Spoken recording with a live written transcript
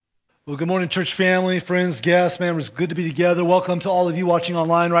Well, good morning, church family, friends, guests. Man, it's good to be together. Welcome to all of you watching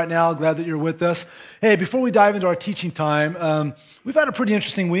online right now. Glad that you're with us. Hey, before we dive into our teaching time, we've had a pretty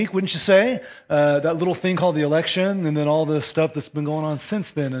interesting week, wouldn't you say? That little thing called the election, and then all the stuff that's been going on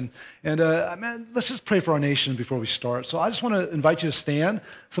since then. Man, let's just pray for our nation before we start. So I just want to invite you to stand.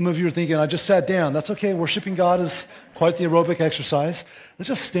 Some of you are thinking, I just sat down. That's okay. Worshiping God is quite the aerobic exercise. Let's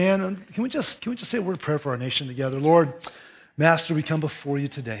just stand. And can we just say a word of prayer for our nation together? Lord, Master, we come before you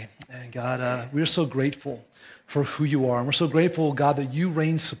today, and God, we're so grateful for who you are, and we're so grateful, God, that you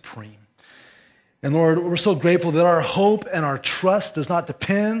reign supreme. And Lord, we're so grateful that our hope and our trust does not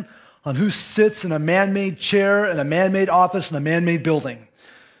depend on who sits in a man-made chair, in a man-made office, in a man-made building.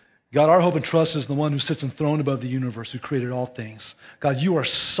 God, our hope and trust is the one who sits enthroned above the universe, who created all things. God, you are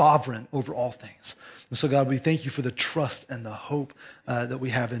sovereign over all things. And so, God, we thank you for the trust and the hope that we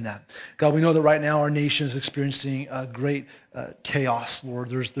have in that. God, we know that right now our nation is experiencing great chaos, Lord.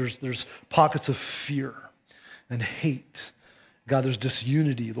 There's pockets of fear and hate. God, there's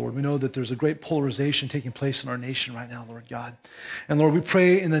disunity, Lord. We know that there's a great polarization taking place in our nation right now, Lord God. And Lord, we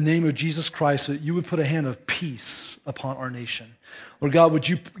pray in the name of Jesus Christ that you would put a hand of peace upon our nation. Lord God, would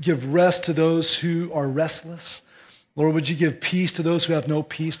you give rest to those who are restless? Lord, would you give peace to those who have no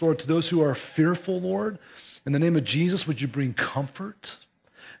peace? Lord, to those who are fearful, Lord, in the name of Jesus, would you bring comfort?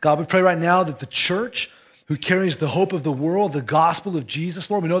 God, we pray right now that the church who carries the hope of the world, the gospel of Jesus,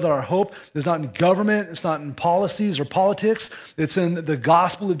 Lord, we know that our hope is not in government, it's not in policies or politics, it's in the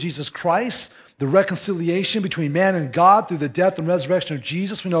gospel of Jesus Christ, the reconciliation between man and God through the death and resurrection of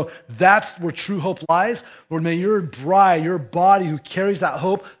Jesus. We know that's where true hope lies. Lord, may your bride, your body who carries that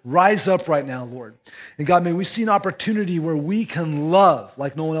hope rise up right now, Lord. And God, may we see an opportunity where we can love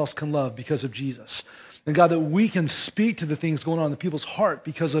like no one else can love because of Jesus. And God, that we can speak to the things going on in people's heart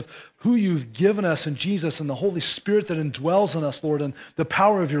because of who you've given us in Jesus and the Holy Spirit that indwells in us, Lord, and the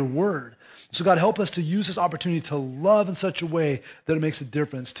power of your word. So God, help us to use this opportunity to love in such a way that it makes a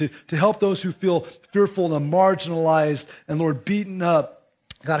difference, to help those who feel fearful and marginalized and, Lord, beaten up.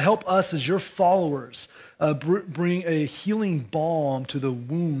 God, help us as your followers bring a healing balm to the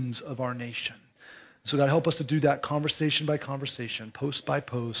wounds of our nation. So God, help us to do that conversation by conversation, post by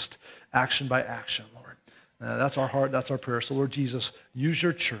post, action by action, Lord. That's our heart, that's our prayer. So Lord Jesus, use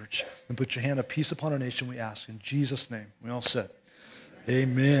your church and put your hand of peace upon our nation, we ask. In Jesus' name, we all said.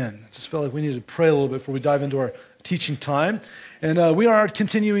 Amen. Just felt like we needed to pray a little bit before we dive into our teaching time. And we are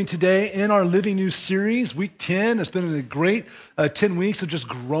continuing today in our Living New series, week 10. It's been a great 10 weeks of just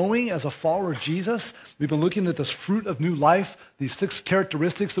growing as a follower of Jesus. We've been looking at this fruit of new life, these 6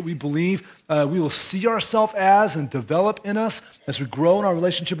 characteristics that we believe we will see ourselves as and develop in us as we grow in our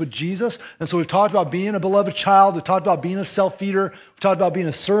relationship with Jesus. And so we've talked about being a beloved child. We've talked about being a self-feeder. We've talked about being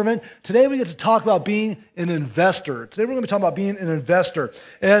a servant. Today we get to talk about being an investor. Today we're going to be talking about being an investor.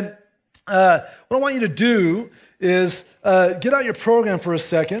 And what I want you to do is get out your program for a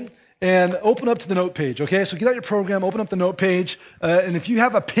second and open up to the note page, okay? So get out your program, open up the note page, and if you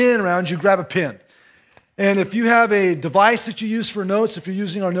have a pen around you, grab a pen. And if you have a device that you use for notes, if you're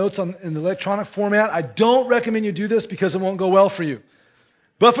using our notes in the electronic format, I don't recommend you do this because it won't go well for you.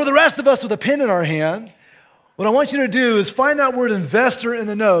 But for the rest of us with a pen in our hand, what I want you to do is find that word investor in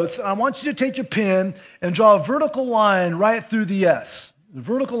the notes, and I want you to take your pen and draw a vertical line right through the S. The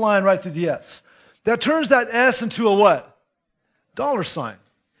vertical line right through the S. That turns that S into a what? Dollar sign.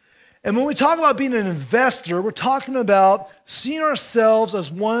 And when we talk about being an investor, we're talking about seeing ourselves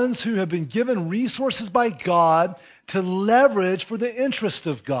as ones who have been given resources by God to leverage for the interest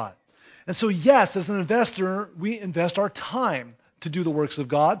of God. And so yes, as an investor, we invest our time to do the works of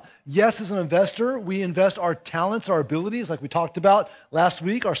God. Yes, as an investor, we invest our talents, our abilities, like we talked about last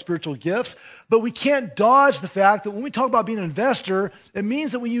week, our spiritual gifts. But we can't dodge the fact that when we talk about being an investor, it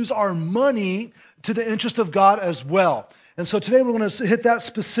means that we use our money to the interest of God as well. And so today we're going to hit that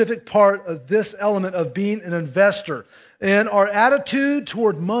specific part of this element of being an investor. And our attitude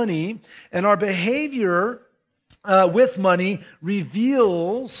toward money and our behavior with money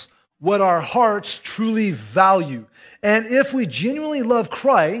reveals what our hearts truly value. And if we genuinely love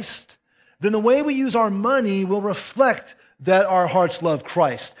Christ, then the way we use our money will reflect that our hearts love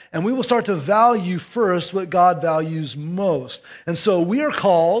Christ. And we will start to value first what God values most. And so we are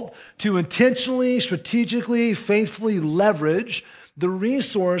called to intentionally, strategically, faithfully leverage the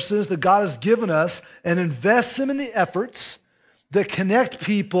resources that God has given us and invest them in the efforts that connect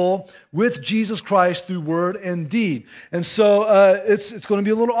people with Jesus Christ through word and deed. And so it's going to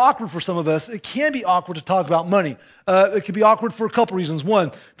be a little awkward for some of us. It can be awkward to talk about money. It can be awkward for a couple reasons.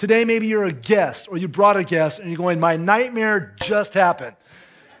 One, today maybe you're a guest or you brought a guest and you're going, my nightmare just happened.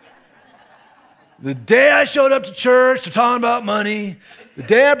 The day I showed up to church, they're talking about money. The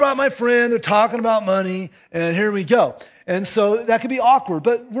day I brought my friend, they're talking about money. And here we go. And so that could be awkward.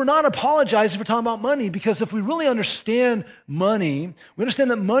 But we're not apologizing for talking about money, because if we really understand money, we understand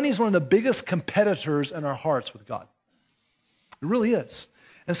that money is one of the biggest competitors in our hearts with God. It really is.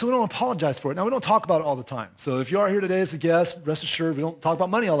 And so we don't apologize for it. Now, we don't talk about it all the time. So if you are here today as a guest, rest assured we don't talk about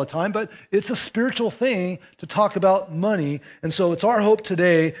money all the time, but it's a spiritual thing to talk about money. And so it's our hope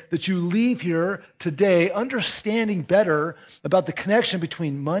today that you leave here today understanding better about the connection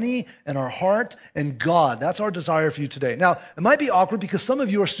between money and our heart and God. That's our desire for you today. Now, it might be awkward because some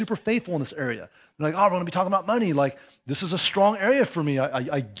of you are super faithful in this area. You're like, oh, we're going to be talking about money. Like, this is a strong area for me.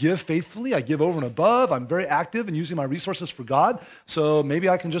 I give faithfully. I give over and above. I'm very active in using my resources for God. So maybe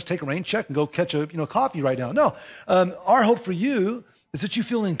I can just take a rain check and go catch a coffee right now. No, our hope for you is that you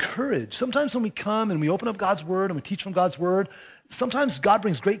feel encouraged. Sometimes when we come and we open up God's word and we teach from God's word, sometimes God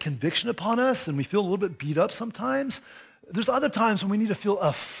brings great conviction upon us and we feel a little bit beat up sometimes. There's other times when we need to feel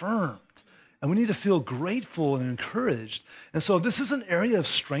affirmed. And we need to feel grateful and encouraged. And so if this is an area of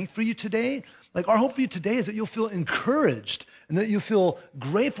strength for you today, like our hope for you today is that you'll feel encouraged and that you'll feel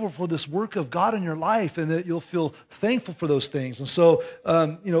grateful for this work of God in your life and that you'll feel thankful for those things. And so,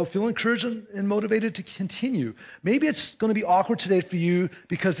 feel encouraged and motivated to continue. Maybe it's going to be awkward today for you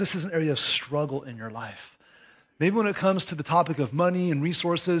because this is an area of struggle in your life. Maybe when it comes to the topic of money and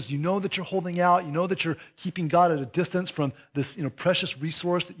resources, you know that you're holding out, you know that you're keeping God at a distance from this precious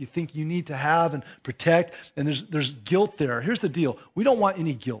resource that you think you need to have and protect, and there's guilt there. Here's the deal. We don't want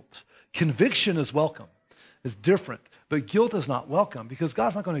any guilt. Conviction is welcome. It's different. But guilt is not welcome because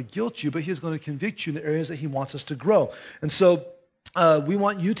God's not going to guilt you, but He's going to convict you in the areas that He wants us to grow. And so we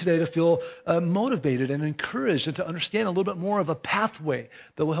want you today to feel motivated and encouraged and to understand a little bit more of a pathway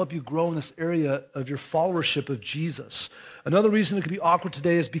that will help you grow in this area of your followership of Jesus. Another reason it could be awkward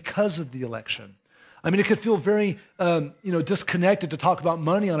today is because of the election. I mean, it could feel very, disconnected to talk about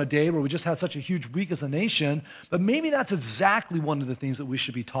money on a day where we just had such a huge week as a nation, but maybe that's exactly one of the things that we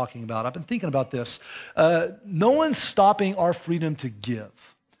should be talking about. I've been thinking about this. No one's stopping our freedom to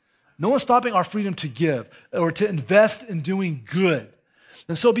give. No one's stopping our freedom to give or to invest in doing good.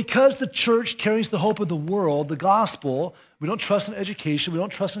 And so because the church carries the hope of the world, the gospel, we don't trust in education, we don't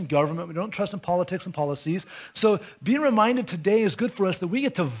trust in government, we don't trust in politics and policies. So being reminded today is good for us that we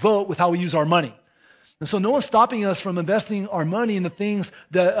get to vote with how we use our money. And so no one's stopping us from investing our money in the things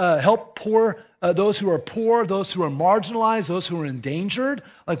that help those who are poor, those who are marginalized, those who are endangered.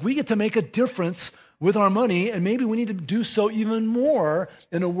 Like we get to make a difference with our money, and maybe we need to do so even more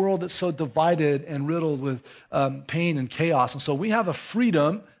in a world that's so divided and riddled with pain and chaos. And so we have a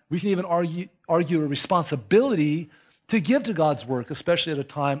freedom, we can even argue a responsibility to give to God's work, especially at a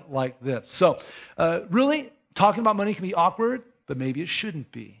time like this. So really, talking about money can be awkward, but maybe it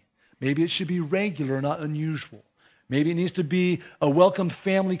shouldn't be. Maybe it should be regular, not unusual. Maybe it needs to be a welcome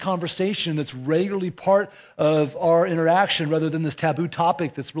family conversation that's regularly part of our interaction rather than this taboo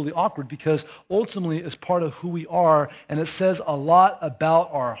topic that's really awkward because ultimately it's part of who we are and it says a lot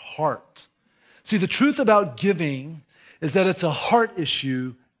about our heart. See, the truth about giving is that it's a heart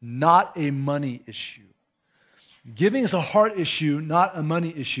issue, not a money issue. Giving is a heart issue, not a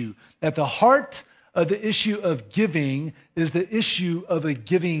money issue. At the heart of the issue of giving is the issue of a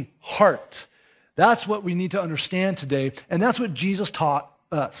giving heart. That's what we need to understand today, and that's what Jesus taught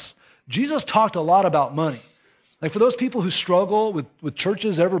us. Jesus talked a lot about money. Like for those people who struggle with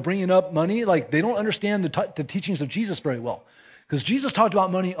churches ever bringing up money, like they don't understand the teachings of Jesus very well. Because Jesus talked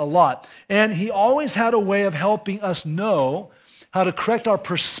about money a lot, and He always had a way of helping us know how to correct our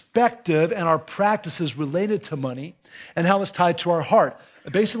perspective and our practices related to money and how it's tied to our heart.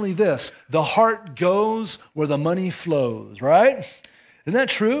 Basically this, the heart goes where the money flows, right? Isn't that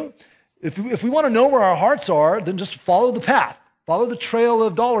true? If we want to know where our hearts are, then just follow the path. Follow the trail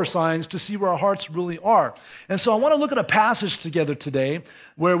of dollar signs to see where our hearts really are. And so I want to look at a passage together today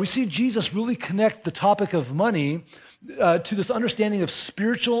where we see Jesus really connect the topic of money to this understanding of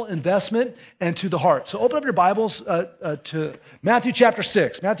spiritual investment and to the heart. So open up your Bibles to Matthew chapter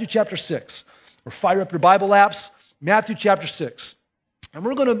 6. Matthew chapter 6. Or fire up your Bible apps. Matthew chapter 6. And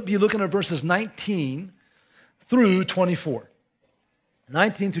we're going to be looking at verses 19 through 24.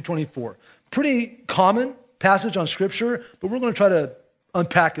 19 through 24. Pretty common passage on Scripture, but we're going to try to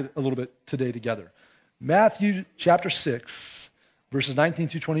unpack it a little bit today together. Matthew chapter 6, verses 19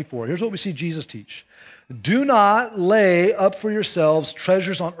 through 24. Here's what we see Jesus teach. Do not lay up for yourselves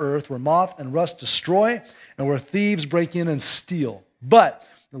treasures on earth where moth and rust destroy and where thieves break in and steal. But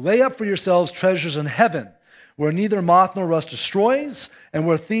lay up for yourselves treasures in heaven where neither moth nor rust destroys, and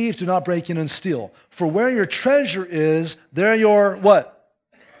where thieves do not break in and steal. For where your treasure is, there your what?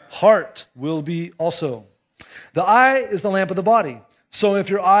 heart will be also. The eye is the lamp of the body. So if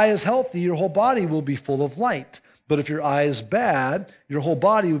your eye is healthy, your whole body will be full of light. But if your eye is bad, your whole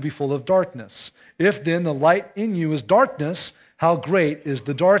body will be full of darkness. If then the light in you is darkness, how great is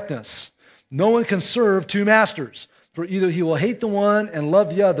the darkness? No one can serve two masters, for either he will hate the one and love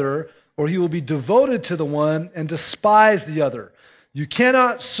the other, or he will be devoted to the one and despise the other. You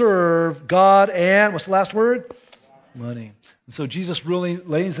cannot serve God and, what's the last word? Money. And so Jesus really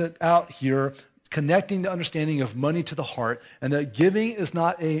lays it out here, connecting the understanding of money to the heart, and that giving is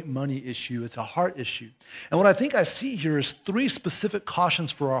not a money issue, it's a heart issue. And what I think I see here is three specific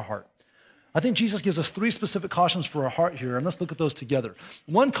cautions for our heart. I think Jesus gives us three specific cautions for our heart here, and let's look at those together.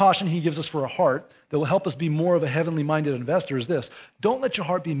 One caution he gives us for our heart that will help us be more of a heavenly minded investor is this: don't let your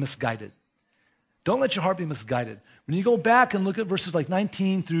heart be misguided. Don't let your heart be misguided. When you go back and look at verses like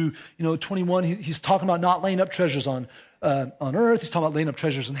 19 through 21, he's talking about not laying up treasures on earth. He's talking about laying up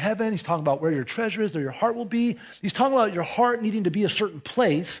treasures in heaven. He's talking about where your treasure is, there your heart will be. He's talking about your heart needing to be a certain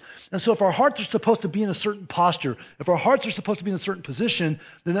place. And so if our hearts are supposed to be in a certain posture, if our hearts are supposed to be in a certain position,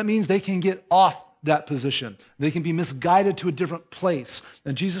 then that means they can get off that position. They can be misguided to a different place.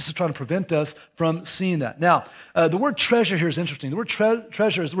 And Jesus is trying to prevent us from seeing that. Now, the word treasure here is interesting. The word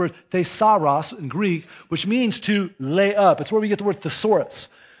treasure is the word thesaurus in Greek, which means to lay up. It's where we get the word thesaurus.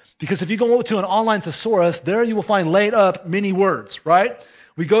 Because if you go to an online thesaurus, there you will find laid up many words, right?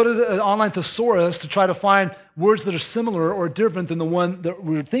 We go to the online thesaurus to try to find words that are similar or different than the one that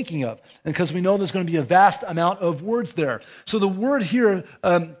we're thinking of. And because we know there's going to be a vast amount of words there. So the word here,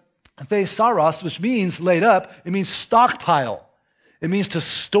 thesaurus, which means laid up, it means stockpile. It means to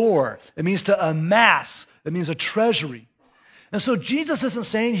store. It means to amass. It means a treasury. And so Jesus isn't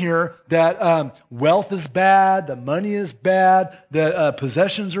saying here that wealth is bad, that money is bad, that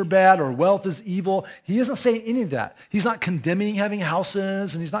possessions are bad, or wealth is evil. He isn't saying any of that. He's not condemning having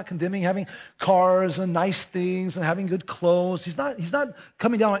houses, and he's not condemning having cars and nice things and having good clothes. He's not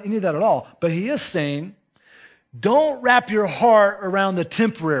coming down on any of that at all. But he is saying, don't wrap your heart around the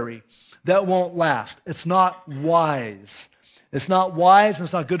temporary that won't last. It's not wise. It's not wise, and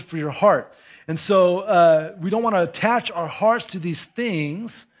it's not good for your heart. And so we don't want to attach our hearts to these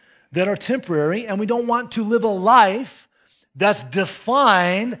things that are temporary, and we don't want to live a life that's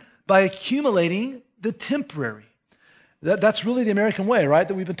defined by accumulating the temporary. That's really the American way, right,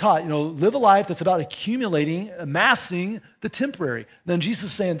 that we've been taught. Live a life that's about accumulating, amassing the temporary. Then Jesus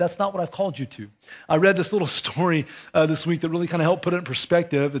is saying, that's not what I've called you to. I read this little story this week that really kind of helped put it in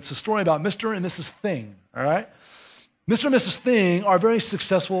perspective. It's a story about Mr. and Mrs. Thing, all right? Mr. and Mrs. Thing are a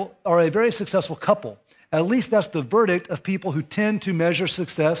very successful couple. At least that's the verdict of people who tend to measure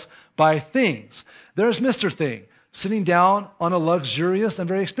success by things. There's Mr. Thing, sitting down on a luxurious and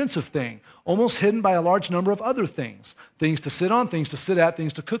very expensive thing, almost hidden by a large number of other things. Things to sit on, things to sit at,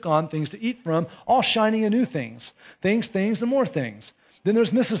 things to cook on, things to eat from, all shiny and new things. Things, and more things. Then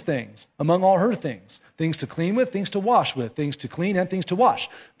there's Mrs. Things, among all her things. Things to clean with, things to wash with, things to clean and things to wash.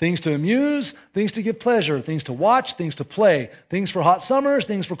 Things to amuse, things to give pleasure, things to watch, things to play. Things for hot summers,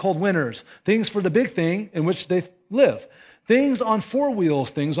 things for cold winters. Things for the big thing in which they live. Things on 4 wheels,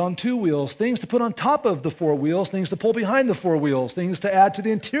 things on 2 wheels, things to put on top of the 4 wheels, things to pull behind the 4 wheels, things to add to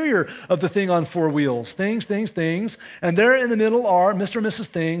the interior of the thing on 4 wheels, things. And there in the middle are Mr. and Mrs.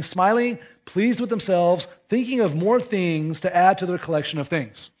 Thing, smiling, pleased with themselves, thinking of more things to add to their collection of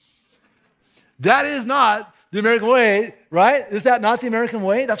things. That is not the American way, right? Is that not the American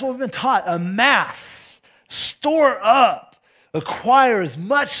way? That's what we've been taught. Amass, store up, acquire as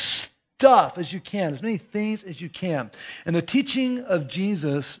much stuff as you can, as many things as you can. And the teaching of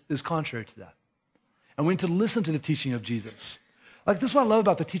Jesus is contrary to that. And we need to listen to the teaching of Jesus. Like, this is what I love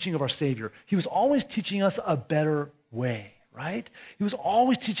about the teaching of our Savior. He was always teaching us a better way, right? He was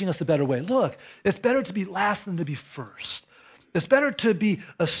always teaching us a better way. Look, it's better to be last than to be first. It's better to be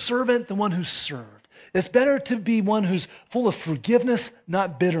a servant than one who's served. It's better to be one who's full of forgiveness,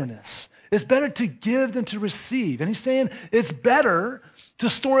 not bitterness. It's better to give than to receive. And he's saying it's better to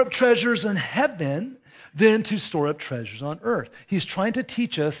store up treasures in heaven than to store up treasures on earth. He's trying to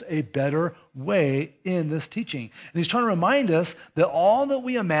teach us a better way in this teaching. And he's trying to remind us that all that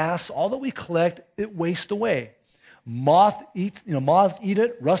we amass, all that we collect, it wastes away. Moths eat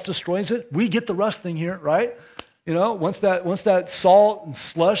it, rust destroys it. We get the rust thing here, right? Once that salt and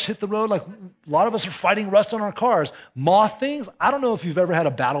slush hit the road, like a lot of us are fighting rust on our cars. Moth things, I don't know if you've ever had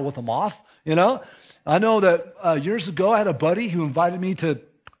a battle with a moth, I know that years ago I had a buddy who invited me to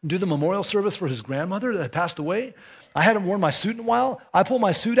do the memorial service for his grandmother that had passed away. I hadn't worn my suit in a while. I pulled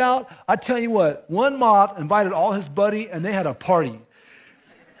my suit out. I tell you what, one moth invited all his buddy and they had a party.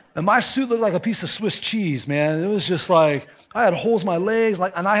 And my suit looked like a piece of Swiss cheese, man. It was just like, I had holes in my legs,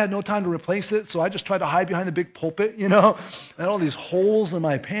 and I had no time to replace it, so I just tried to hide behind the big pulpit, I had all these holes in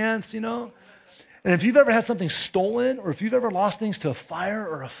my pants. And if you've ever had something stolen, or if you've ever lost things to a fire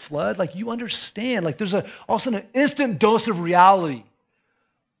or a flood, you understand. There's all of a sudden an instant dose of reality.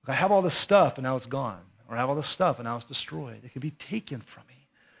 I have all this stuff, and now it's gone. Or I have all this stuff, and now it's destroyed. It can be taken from me.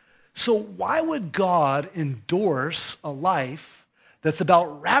 So why would God endorse a life that's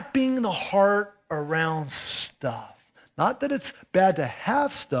about wrapping the heart around stuff? Not that it's bad to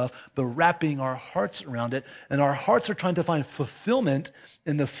have stuff, but wrapping our hearts around it. And our hearts are trying to find fulfillment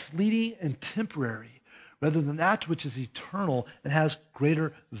in the fleeting and temporary, rather than that which is eternal and has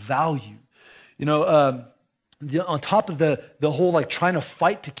greater value. On top of the whole trying to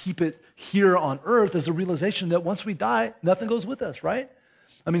fight to keep it here on earth is the realization that once we die, nothing goes with us, right?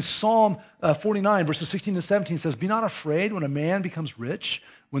 Psalm 49, verses 16 to 17 says, "Be not afraid when a man becomes rich,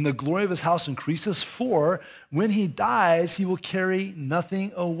 when the glory of his house increases, for when he dies, he will carry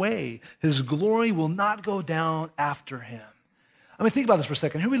nothing away. His glory will not go down after him." Think about this for a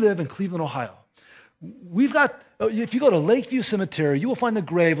second. Here we live in Cleveland, Ohio. If you go to Lakeview Cemetery, you will find the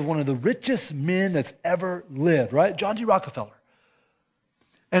grave of one of the richest men that's ever lived, right? John D. Rockefeller.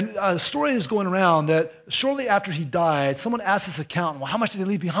 And a story is going around that shortly after he died, someone asked his accountant, "Well, how much did he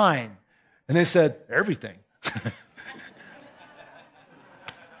leave behind?" And they said, "Everything."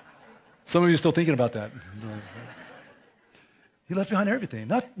 Some of you are still thinking about that. He left behind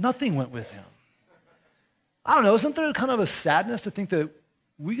everything. Nothing went with him. I don't know, isn't there kind of a sadness to think that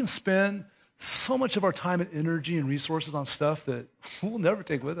we can spend so much of our time and energy and resources on stuff that we'll never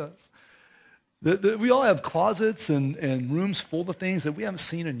take with us? That we all have closets and rooms full of things that we haven't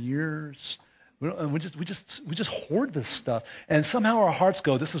seen in years. We just hoard this stuff. And somehow our hearts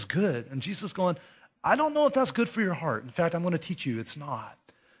go, "This is good." And Jesus is going, "I don't know if that's good for your heart. In fact, I'm going to teach you it's not.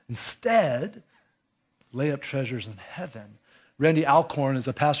 Instead, lay up treasures in heaven." Randy Alcorn is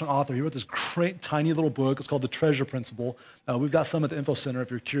a pastor and author. He wrote this great, tiny little book. It's called The Treasure Principle. We've got some at the Info Center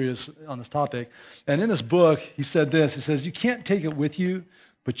if you're curious on this topic. And in this book, he said this. He says, "You can't take it with you,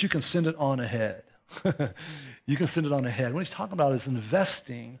 but you can send it on ahead." You can send it on ahead. What he's talking about is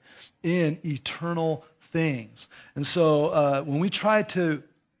investing in eternal things. And so when we try to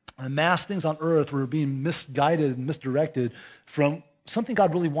amass things on earth, we're being misguided and misdirected from something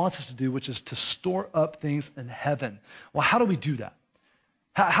God really wants us to do, which is to store up things in heaven. Well, how do we do that?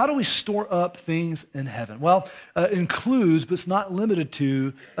 How do we store up things in heaven? Well, it includes, but it's not limited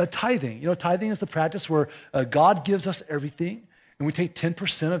to, tithing. Tithing is the practice where God gives us everything, and we take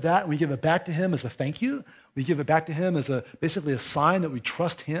 10% of that, and we give it back to him as a thank you. We give it back to him as basically a sign that we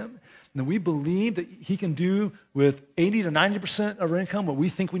trust him, and that we believe that he can do with 80 to 90% of our income what we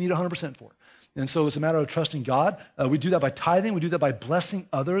think we need 100% for. And so it's a matter of trusting God. We do that by tithing. We do that by blessing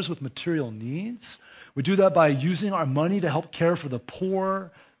others with material needs. We do that by using our money to help care for the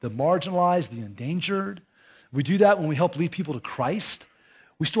poor, the marginalized, the endangered. We do that when we help lead people to Christ.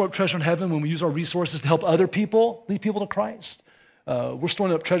 We store up treasure in heaven when we use our resources to help other people lead people to Christ. We're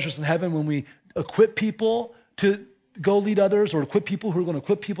storing up treasures in heaven when we equip people to go lead others, or equip people who are going to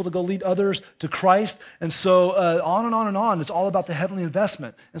equip people to go lead others to Christ. And so on and on and on. It's all about the heavenly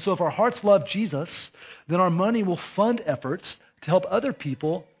investment. And so if our hearts love Jesus, then our money will fund efforts to help other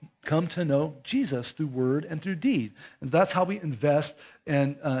people come to know Jesus through word and through deed. And that's how we invest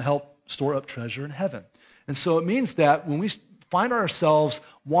and help store up treasure in heaven. And so it means that when we find ourselves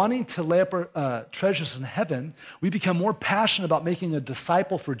wanting to lay up our treasures in heaven, we become more passionate about making a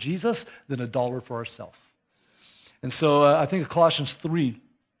disciple for Jesus than a dollar for ourselves. And so I think of Colossians 3,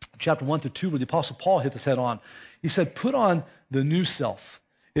 chapter 1 through 2, where the Apostle Paul hit this head on. He said, "Put on the new self,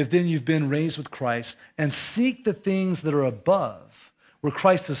 if then you've been raised with Christ, and seek the things that are above, where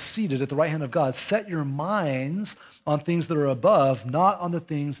Christ is seated at the right hand of God. Set your minds on things that are above, not on the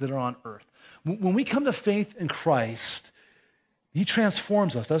things that are on earth." When we come to faith in Christ, he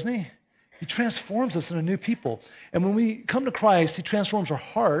transforms us, doesn't he? He transforms us into new people. And when we come to Christ, he transforms our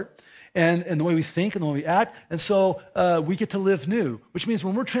heart and the way we think and the way we act. And so we get to live new, which means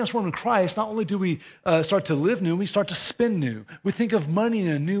when we're transformed in Christ, not only do we start to live new, we start to spend new. We think of money in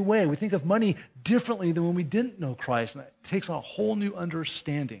a new way. We think of money differently than when we didn't know Christ. And it takes on a whole new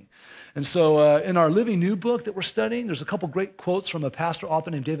understanding. And so in our Living New book that we're studying, there's a couple great quotes from a pastor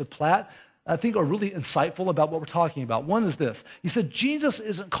author named David Platt I think are really insightful about what we're talking about. One is this. He said, Jesus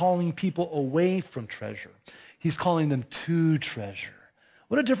isn't calling people away from treasure. He's calling them to treasure.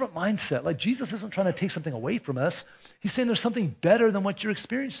 What a different mindset. Like Jesus isn't trying to take something away from us. He's saying there's something better than what you're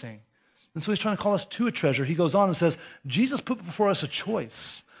experiencing. And so he's trying to call us to a treasure. He goes on and says, Jesus put before us a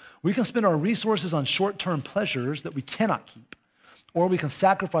choice. We can spend our resources on short-term pleasures that we cannot keep, or we can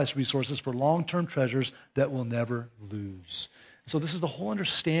sacrifice resources for long-term treasures that we'll never lose. So this is the whole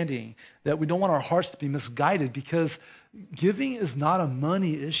understanding that we don't want our hearts to be misguided, because giving is not a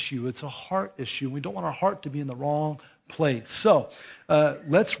money issue, it's a heart issue. We don't want our heart to be in the wrong place. So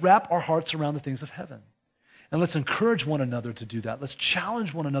let's wrap our hearts around the things of heaven. And let's encourage one another to do that. Let's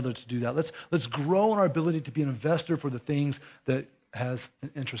challenge one another to do that. Let's grow in our ability to be an investor for the things that has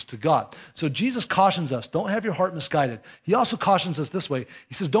an interest to God. So Jesus cautions us, don't have your heart misguided. He also cautions us this way.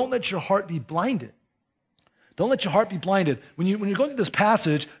 He says, don't let your heart be blinded. Don't let your heart be blinded. When you're going through this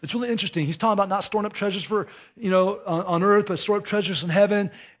passage, it's really interesting. He's talking about not storing up treasures for, on earth, but store up treasures in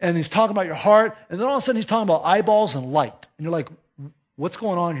heaven. And he's talking about your heart. And then all of a sudden he's talking about eyeballs and light. And you're like, what's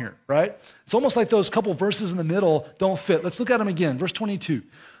going on here, right? It's almost like those couple verses in the middle don't fit. Let's look at them again. Verse 22.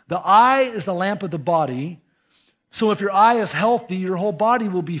 The eye is the lamp of the body. So if your eye is healthy, your whole body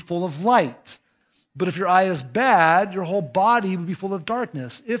will be full of light. But if your eye is bad, your whole body will be full of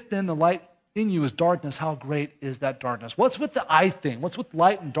darkness. If then the light in you is darkness, how great is that darkness? What's with the eye thing? What's with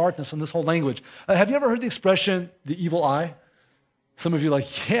light and darkness in this whole language? Have you ever heard the expression, the evil eye? Some of you are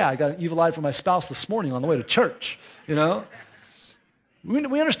like, yeah, I got an evil eye from my spouse this morning on the way to church,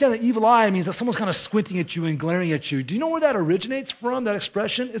 We understand that evil eye means that someone's kind of squinting at you and glaring at you. Do you know where that originates from, that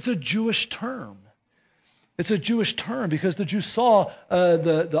expression? It's a Jewish term. It's a Jewish term because the Jews saw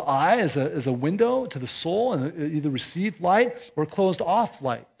the eye as a window to the soul, and it either received light or closed off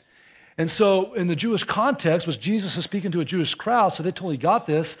light. And so in the Jewish context, was Jesus is speaking to a Jewish crowd, so they totally got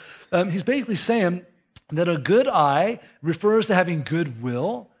this. He's basically saying that a good eye refers to having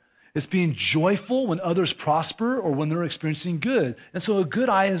goodwill. It's being joyful when others prosper or when they're experiencing good. And so a good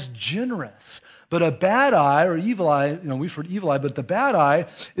eye is generous. But a bad eye or evil eye, we've heard evil eye, but the bad eye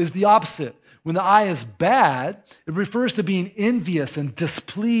is the opposite. When the eye is bad, it refers to being envious and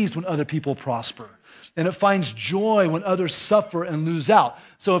displeased when other people prosper. And it finds joy when others suffer and lose out.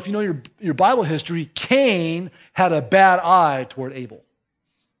 So if you know your Bible history, Cain had a bad eye toward Abel.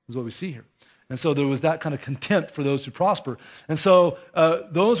 Is what we see here. And so there was that kind of contempt for those who prosper. And so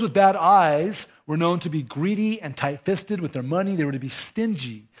those with bad eyes were known to be greedy and tight-fisted with their money. They were to be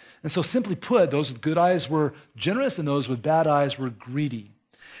stingy. And so simply put, those with good eyes were generous and those with bad eyes were greedy.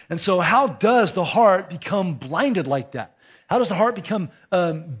 And so how does the heart become blinded like that? How does the heart become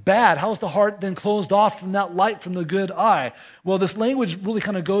bad? How is the heart then closed off from that light from the good eye? Well, this language really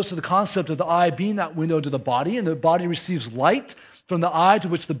kind of goes to the concept of the eye being that window to the body, and the body receives light from the eye to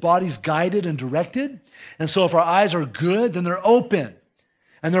which the body's guided and directed. And so if our eyes are good, then they're open.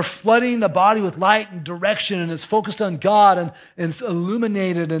 And they're flooding the body with light and direction, and it's focused on God, and it's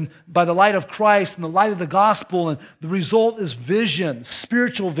illuminated and by the light of Christ and the light of the gospel. And the result is vision,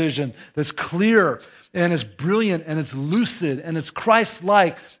 spiritual vision that's clear and it's brilliant and it's lucid and it's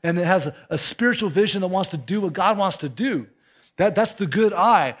Christ-like, and it has a spiritual vision that wants to do what God wants to do. That's the good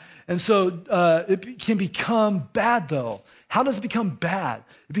eye. And so it can become bad, though. How does it become bad?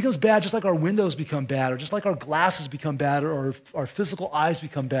 It becomes bad just like our windows become bad, or just like our glasses become bad, or our physical eyes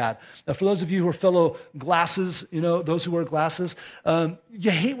become bad. Now, for those of you who are fellow glasses, those who wear glasses,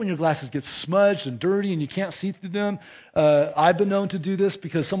 you hate when your glasses get smudged and dirty and you can't see through them. I've been known to do this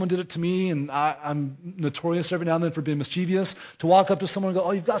because someone did it to me, and I'm notorious every now and then for being mischievous, to walk up to someone and go,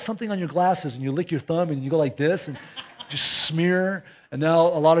 oh, you've got something on your glasses, and you lick your thumb and you go like this and just smear. And now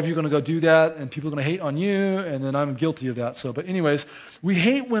a lot of you are going to go do that, and people are going to hate on you, and then I'm guilty of that. But anyways, we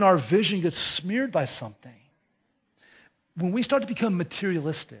hate when our vision gets smeared by something. When we start to become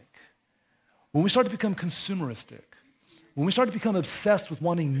materialistic, when we start to become consumeristic, when we start to become obsessed with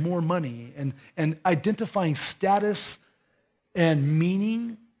wanting more money and identifying status and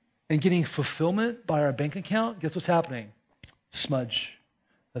meaning and getting fulfillment by our bank account, guess what's happening? Smudge.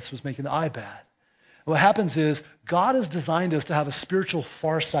 That's what's making the eye bad. What happens is God has designed us to have a spiritual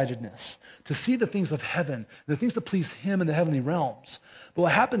farsightedness, to see the things of heaven, the things that please Him in the heavenly realms. But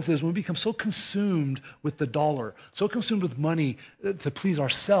what happens is when we become so consumed with the dollar, so consumed with money to please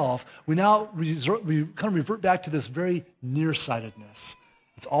ourselves, we kind of revert back to this very nearsightedness.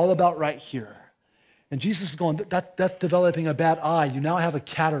 It's all about right here. And Jesus is going, that's developing a bad eye. You now have a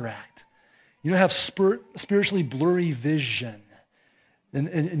cataract. You now have spiritually blurry vision.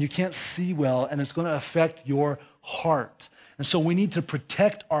 And you can't see well, and it's going to affect your heart. And so we need to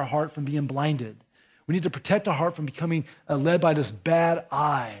protect our heart from being blinded. We need to protect our heart from becoming led by this bad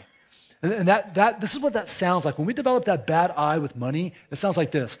eye. And this is what that sounds like. When we develop that bad eye with money, it sounds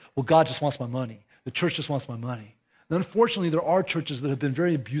like this. Well, God just wants my money. The church just wants my money. And unfortunately, there are churches that have been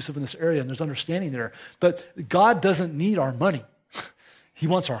very abusive in this area, and there's understanding there. But God doesn't need our money. He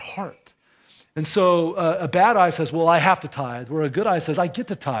wants our heart. And so a bad eye says, well, I have to tithe, where a good eye says, I get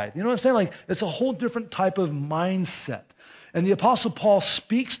to tithe. You know what I'm saying? Like, it's a whole different type of mindset. And the Apostle Paul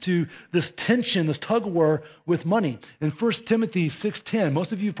speaks to this tension, this tug of war with money. In 1 Timothy 6:10,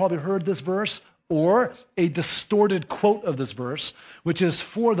 most of you have probably heard this verse or a distorted quote of this verse, which is,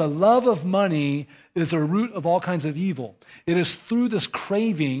 "For the love of money is a root of all kinds of evil. It is through this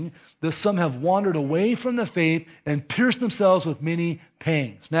craving that some have wandered away from the faith and pierced themselves with many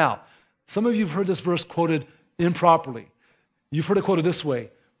pangs." Now, some of you have heard this verse quoted improperly. You've heard it quoted this way: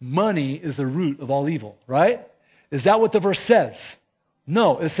 money is the root of all evil, right? Is that what the verse says?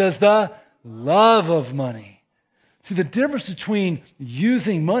 No, it says the love of money. See, the difference between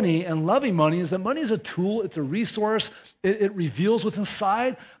using money and loving money is that money is a tool, it's a resource, it reveals what's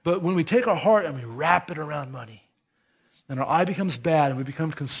inside, but when we take our heart and we wrap it around money, and our eye becomes bad and we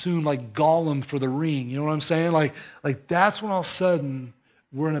become consumed like Gollum for the ring, you know what I'm saying? Like that's when all of a sudden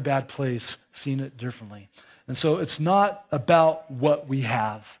we're in a bad place, seeing it differently. And so it's not about what we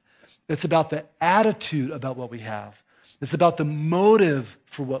have. It's about the attitude about what we have. It's about the motive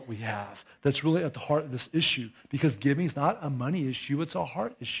for what we have that's really at the heart of this issue, because giving is not a money issue, it's a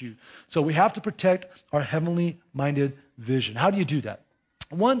heart issue. So we have to protect our heavenly-minded vision. How do you do that?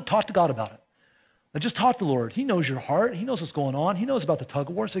 One, talk to God about it. And just talk to the Lord. He knows your heart. He knows what's going on. He knows about the tug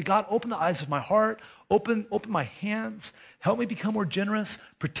of war. Say, God, open the eyes of my heart. Open my hands. Help me become more generous.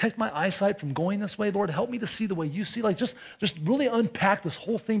 Protect my eyesight from going this way. Lord, help me to see the way you see. Like just really unpack this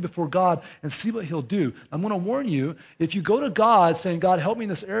whole thing before God and see what he'll do. I'm going to warn you, if you go to God saying, God, help me in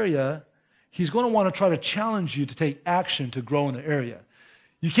this area, he's going to want to try to challenge you to take action to grow in the area.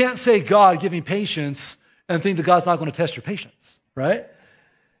 You can't say, God, give me patience, and think that God's not going to test your patience, right?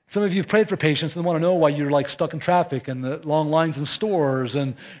 Some of you have prayed for patience and want to know why you're like stuck in traffic and the long lines in stores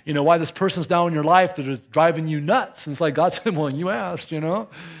and, you know, why this person's down in your life that is driving you nuts. And it's like God said, well, you asked, you know.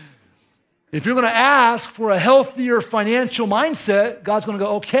 If you're going to ask for a healthier financial mindset, God's going to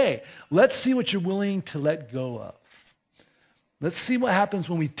go, okay, let's see what you're willing to let go of. Let's see what happens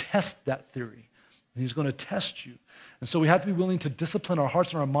when we test that theory. And he's going to test you. And so we have to be willing to discipline our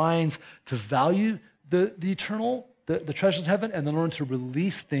hearts and our minds to value the eternal, the treasures of heaven, and then learn to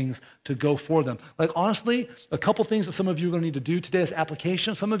release things to go for them. Like honestly, a couple things that some of you are going to need to do today is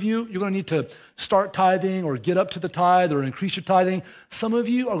application. Some of you, you're going to need to start tithing or get up to the tithe or increase your tithing. Some of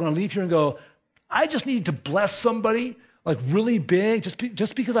you are going to leave here and go, I just need to bless somebody like really big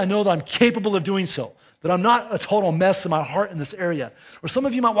just because I know that I'm capable of doing so, that I'm not a total mess in my heart in this area. Or some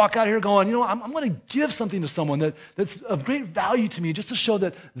of you might walk out here going, you know, I'm going to give something to someone that's of great value to me just to show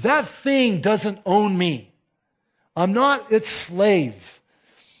that that thing doesn't own me. I'm not its slave.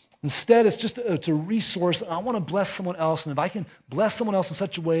 Instead, it's a resource. I want to bless someone else. And if I can bless someone else in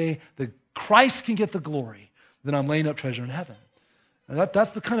such a way that Christ can get the glory, then I'm laying up treasure in heaven. And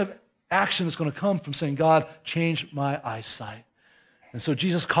that's the kind of action that's going to come from saying, God, change my eyesight. And so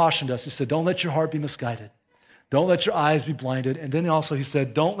Jesus cautioned us. He said, don't let your heart be misguided. Don't let your eyes be blinded. And then also he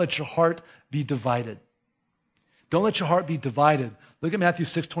said, don't let your heart be divided. Don't let your heart be divided. Look at Matthew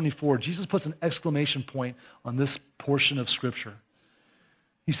 6:24. Jesus puts an exclamation point on this portion of Scripture.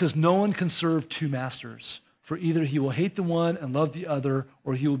 He says, no one can serve two masters, for either he will hate the one and love the other,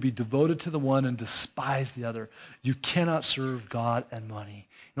 or he will be devoted to the one and despise the other. You cannot serve God and money.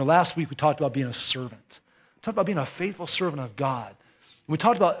 You know, last week we talked about being a servant. We talked about being a faithful servant of God. We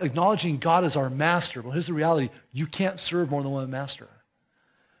talked about acknowledging God as our master. Well, here's the reality. You can't serve more than one master.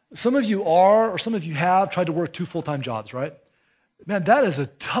 Some of you are, or some of you have tried to work two full-time jobs, right? Man, that is a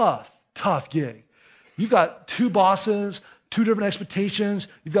tough gig. You've got two bosses, two different expectations.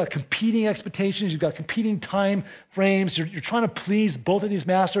 You've got competing expectations. You've got competing time frames. You're trying to please both of these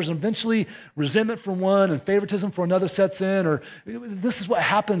masters, and eventually resentment for one and favoritism for another sets in. Or this is what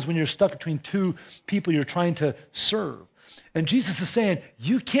happens when you're stuck between two people you're trying to serve. And Jesus is saying,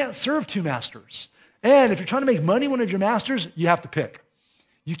 you can't serve two masters. And if you're trying to make money one of your masters, you have to pick.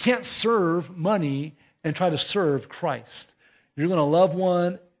 You can't serve money and try to serve Christ. You're going to love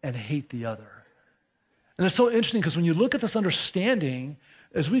one and hate the other. And it's so interesting because when you look at this understanding,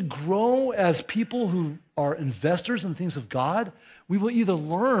 as we grow as people who are investors in the things of God, we will either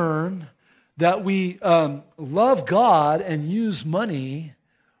learn that we love God and use money,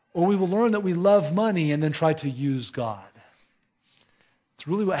 or we will learn that we love money and then try to use God. It's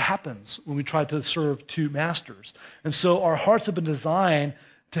really what happens when we try to serve two masters. And so our hearts have been designed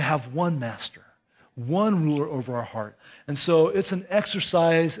to have one master, one ruler over our heart. And so it's an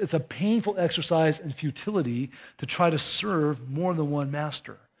exercise, it's a painful exercise in futility to try to serve more than one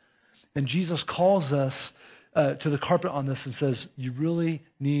master. And Jesus calls us to the carpet on this and says, you really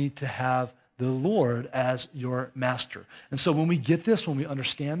need to have the Lord as your master. And so when we get this, when we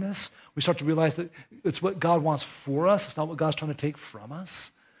understand this, we start to realize that it's what God wants for us. It's not what God's trying to take from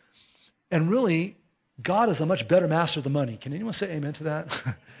us. And really, God is a much better master than money. Can anyone say amen to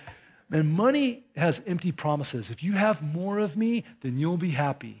that? Man, money has empty promises. If you have more of me, then you'll be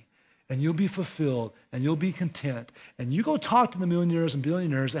happy and you'll be fulfilled and you'll be content. And you go talk to the millionaires and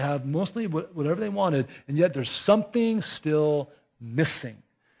billionaires that have mostly whatever they wanted, and yet there's something still missing.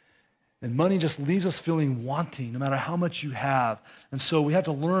 And money just leaves us feeling wanting no matter how much you have. And so we have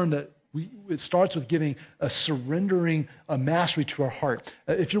to learn that it starts with giving a surrendering, a mastery to our heart.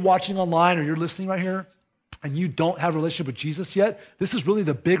 If you're watching online or you're listening right here and you don't have a relationship with Jesus yet, this is really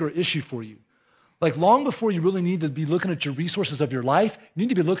the bigger issue for you. Like long before you really need to be looking at your resources of your life, you need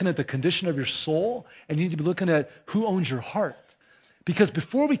to be looking at the condition of your soul, and you need to be looking at who owns your heart. Because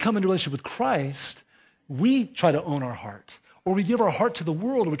before we come into a relationship with Christ, we try to own our heart. Or we give our heart to the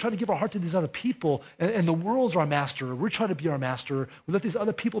world, or we try to give our heart to these other people, and the world's our master, or we're trying to be our master, we let these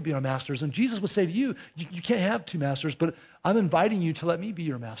other people be our masters. And Jesus would say to you, you can't have two masters, but I'm inviting you to let me be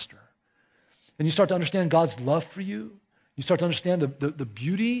your master. And you start to understand God's love for you. You start to understand the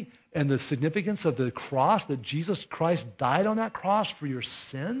beauty and the significance of the cross, that Jesus Christ died on that cross for your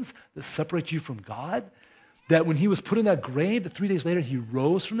sins that separate you from God. That when he was put in that grave, that 3 days later he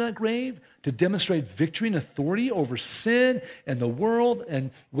rose from that grave to demonstrate victory and authority over sin and the world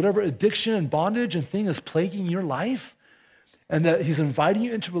and whatever addiction and bondage and thing is plaguing your life. And that he's inviting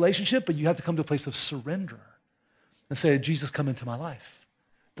you into relationship, but you have to come to a place of surrender and say, Jesus, come into my life.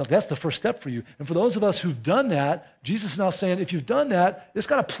 That's the first step for you. And for those of us who've done that, Jesus is now saying, if you've done that, it's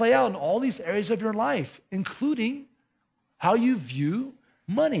got to play out in all these areas of your life, including how you view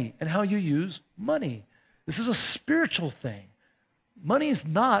money and how you use money. This is a spiritual thing. Money is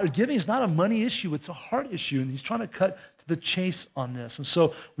not, or giving is not a money issue, it's a heart issue, and he's trying to cut to the chase on this. And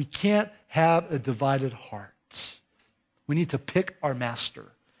so we can't have a divided heart. We need to pick our master.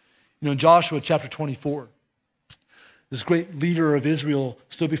 You know, in Joshua chapter 24, this great leader of Israel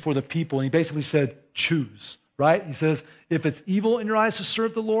stood before the people, and he basically said, choose, right? He says, if it's evil in your eyes to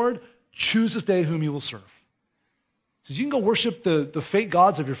serve the Lord, choose this day whom you will serve. He says, you can go worship the fake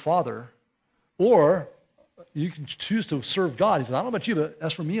gods of your father, or you can choose to serve God. He said, I don't know about you, but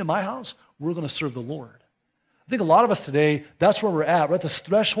as for me and my house, we're going to serve the Lord. I think a lot of us today, that's where we're at. We're at this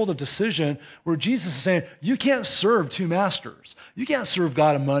threshold of decision where Jesus is saying, you can't serve two masters. You can't serve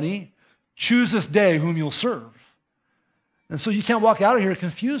God and money. Choose this day whom you'll serve. And so you can't walk out of here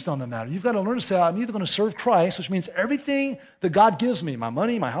confused on the matter. You've got to learn to say, I'm either going to serve Christ, which means everything that God gives me, my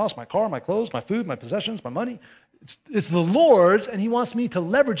money, my house, my car, my clothes, my food, my possessions, my money, it's the Lord's, and he wants me to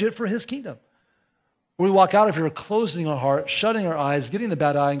leverage it for his kingdom. Or we walk out of here closing our heart, shutting our eyes, getting the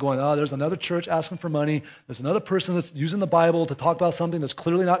bad eye and going, oh, there's another church asking for money. There's another person that's using the Bible to talk about something that's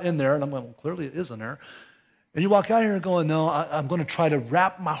clearly not in there. And I'm going, well, clearly it is in there. And you walk out here going, no, I'm going to try to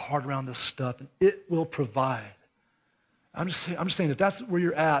wrap my heart around this stuff, and it will provide. I'm just saying, if that's where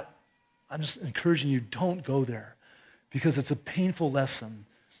you're at, I'm just encouraging you, don't go there, because it's a painful lesson.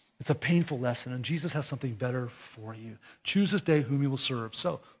 It's a painful lesson, and Jesus has something better for you. Choose this day whom you will serve.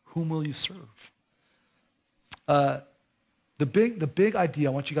 So, whom will you serve? The big idea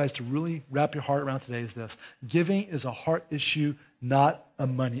I want you guys to really wrap your heart around today is this. Giving is a heart issue, not a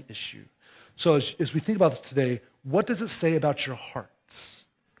money issue. So as we think about this today, what does it say about your hearts?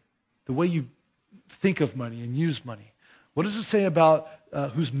 The way you think of money and use money. What does it say about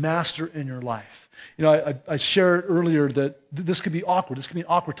who's master in your life? You know, I shared earlier that this could be awkward. This could be an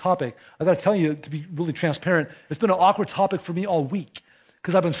awkward topic. I got to tell you, to be really transparent, it's been an awkward topic for me all week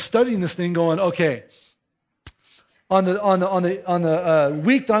because I've been studying this thing going, okay, on the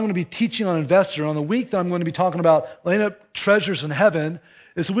week that I'm going to be teaching on Investor, on the week that I'm going to be talking about laying up treasures in heaven,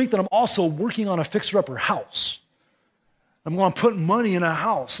 is a week that I'm also working on a fixer-upper house. I'm going to put money in a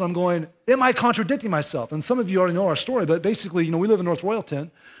house. And I'm going, am I contradicting myself? And some of you already know our story, but basically, you know, we live in North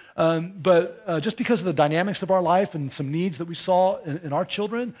Royalton. But just because of the dynamics of our life and some needs that we saw in our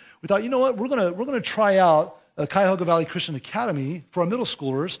children, we thought, you know what, we're going to try out Cuyahoga Valley Christian Academy for our middle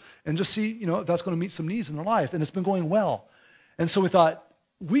schoolers and just see, you know, if that's going to meet some needs in their life. And it's been going well. And so we thought,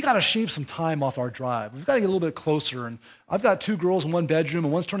 we got to shave some time off our drive. We've got to get a little bit closer. And I've got 2 girls in one bedroom,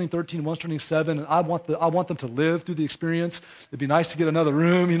 and one's turning 13 and one's turning 7, and I want them to live through the experience. It'd be nice to get another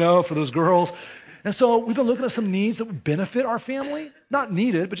room, you know, for those girls. And so we've been looking at some needs that would benefit our family. Not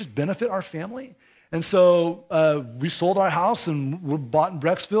needed, but just benefit our family. And so we sold our house, and we're bought in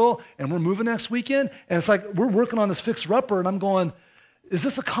Brecksville, and we're moving next weekend. And it's like we're working on this fixer-upper, and I'm going, is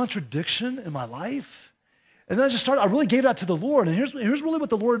this a contradiction in my life? And then I really gave that to the Lord. And here's really what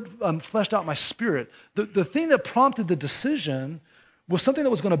the Lord fleshed out in my spirit. The thing that prompted the decision was something that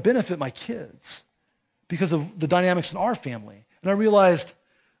was going to benefit my kids because of the dynamics in our family. And I realized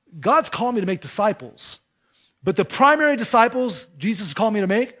God's called me to make disciples, but the primary disciples Jesus has called me to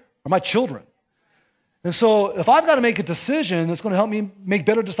make are my children. And so if I've got to make a decision that's going to help me make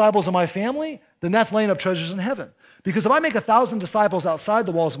better disciples in my family, then that's laying up treasures in heaven. Because if I make 1,000 disciples outside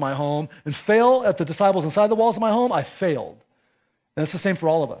the walls of my home and fail at the disciples inside the walls of my home, I failed. And it's the same for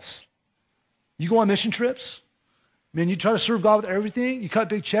all of us. You go on mission trips, man, you try to serve God with everything, you cut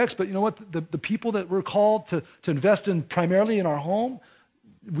big checks, but you know what? The people that we're called to invest in primarily in our home,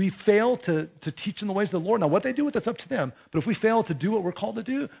 we fail to teach them the ways of the Lord. Now, what they do with that's up to them. But if we fail to do what we're called to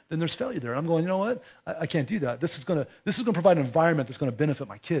do, then there's failure there. I'm going, you know what? I can't do that. This is going to provide an environment that's going to benefit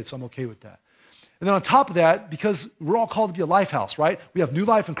my kids, so I'm okay with that. And then on top of that, because we're all called to be a life house, right? We have new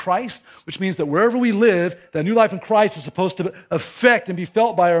life in Christ, which means that wherever we live, that new life in Christ is supposed to affect and be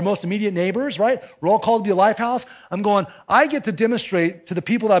felt by our most immediate neighbors, right? We're all called to be a life house. I'm going, I get to demonstrate to the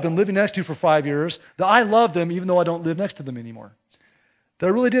people that I've been living next to for 5 years that I love them even though I don't live next to them anymore. That I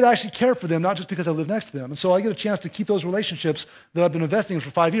really did actually care for them, not just because I live next to them. And so I get a chance to keep those relationships that I've been investing in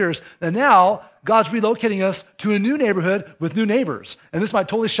for 5 years. And now God's relocating us to a new neighborhood with new neighbors. And this might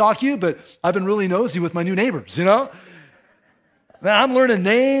totally shock you, but I've been really nosy with my new neighbors, you know? Man, I'm learning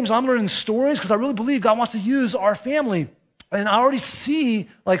names, I'm learning stories because I really believe God wants to use our family. And I already see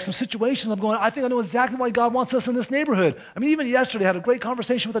like some situations I'm going, I think I know exactly why God wants us in this neighborhood. I mean, even yesterday I had a great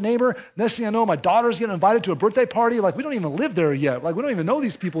conversation with a neighbor. Next thing I know, my daughter's getting invited to a birthday party. Like, we don't even live there yet. Like, we don't even know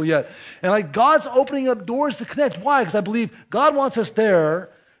these people yet. And like, God's opening up doors to connect. Why? Because I believe God wants us there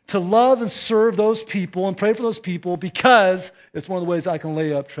to love and serve those people and pray for those people because it's one of the ways I can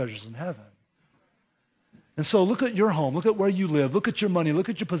lay up treasures in heaven. And so look at your home, look at where you live, look at your money, look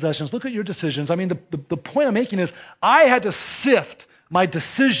at your possessions, look at your decisions. I mean, the point I'm making is I had to sift my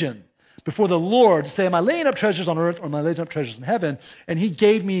decision before the Lord to say, am I laying up treasures on earth or am I laying up treasures in heaven? And he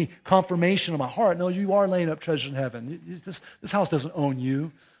gave me confirmation in my heart. No, you are laying up treasures in heaven. This house doesn't own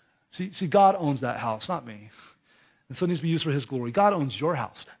you. See, God owns that house, not me. And so it needs to be used for his glory. God owns your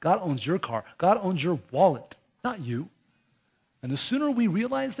house. God owns your car. God owns your wallet, not you. And the sooner we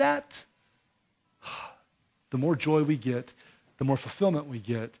realize that, the more joy we get, the more fulfillment we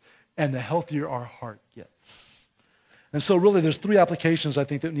get, and the healthier our heart gets. And so really there's 3 applications I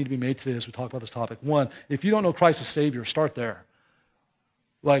think that need to be made today as we talk about this topic. 1, if you don't know Christ as Savior, start there.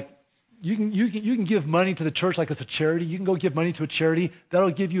 Like, you can give money to the church like it's a charity. You can go give money to a charity. That'll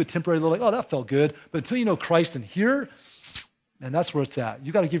give you a temporary little, like, oh, that felt good. But until you know Christ in here, and that's where it's at.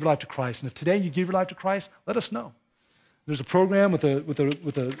 You got to give your life to Christ. And if today you give your life to Christ, let us know. There's a program with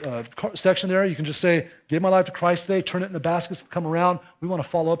a section there. You can just say, give my life to Christ today, turn it in the baskets that come around. We want to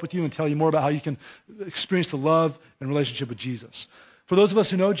follow up with you and tell you more about how you can experience the love and relationship with Jesus. For those of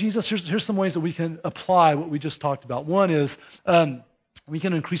us who know Jesus, here's some ways that we can apply what we just talked about. One is we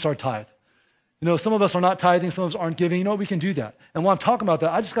can increase our tithe. You know, some of us are not tithing, some of us aren't giving. You know, we can do that. And while I'm talking about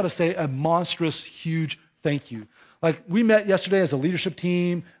that, I just got to say a monstrous, huge thank you. Like, we met yesterday as a leadership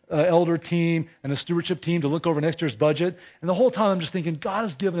team, elder team, and a stewardship team to look over next year's budget. And the whole time I'm just thinking, God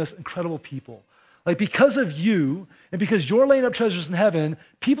has given us incredible people. Like, because of you and because you're laying up treasures in heaven,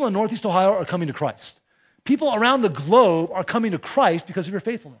 people in Northeast Ohio are coming to Christ. People around the globe are coming to Christ because of your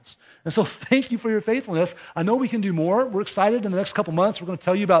faithfulness. And so thank you for your faithfulness. I know we can do more. We're excited in the next couple months. We're going to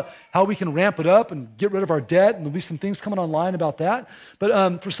tell you about how we can ramp it up and get rid of our debt. And there'll be some things coming online about that.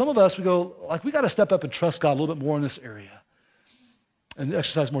 But for some of us, we go, like, we got to step up and trust God a little bit more in this area and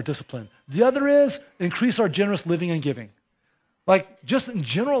exercise more discipline. The other is increase our generous living and giving. Like, just in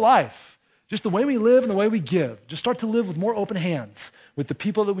general life, just the way we live and the way we give. Just start to live with more open hands with the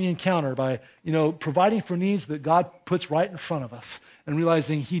people that we encounter by, providing for needs that God puts right in front of us and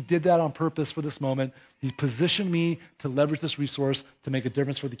realizing he did that on purpose for this moment. He positioned me to leverage this resource to make a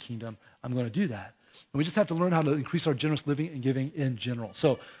difference for the kingdom. I'm going to do that. And we just have to learn how to increase our generous living and giving in general.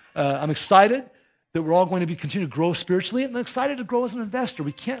 So I'm excited that we're all going to continue to grow spiritually, and I'm excited to grow as an investor.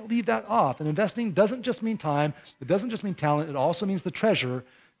 We can't leave that off. And investing doesn't just mean time. It doesn't just mean talent. It also means the treasure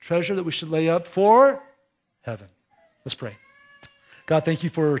that we should lay up for heaven. Let's pray. God, thank you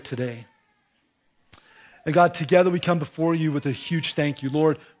for today. And God, together we come before you with a huge thank you.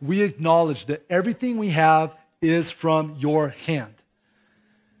 Lord, we acknowledge that everything we have is from your hand.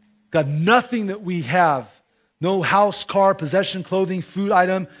 God, nothing that we have, no house, car, possession, clothing, food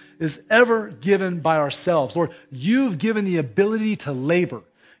item, is ever given by ourselves. Lord, you've given the ability to labor.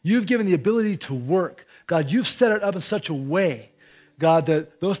 You've given the ability to work. God, you've set it up in such a way, God,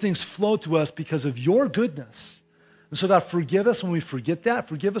 that those things flow to us because of your goodness. And so, God, forgive us when we forget that.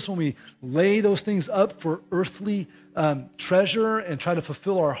 Forgive us when we lay those things up for earthly treasure and try to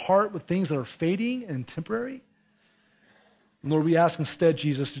fulfill our heart with things that are fading and temporary. And Lord, we ask instead,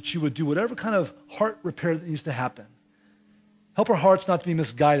 Jesus, that you would do whatever kind of heart repair that needs to happen. Help our hearts not to be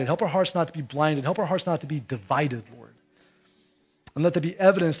misguided. Help our hearts not to be blinded. Help our hearts not to be divided, Lord. And let that be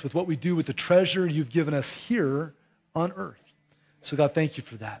evidenced with what we do with the treasure you've given us here on earth. So God, thank you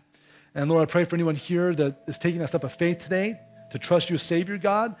for that. And Lord, I pray for anyone here that is taking that step of faith today to trust you as Savior,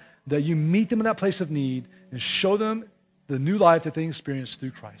 God, that you meet them in that place of need and show them the new life that they experience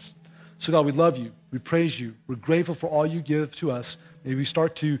through Christ. So God, we love you. We praise you. We're grateful for all you give to us. May we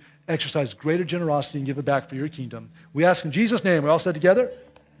start to exercise greater generosity and give it back for your kingdom. We ask in Jesus' name. We all said together,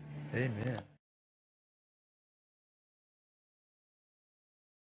 amen.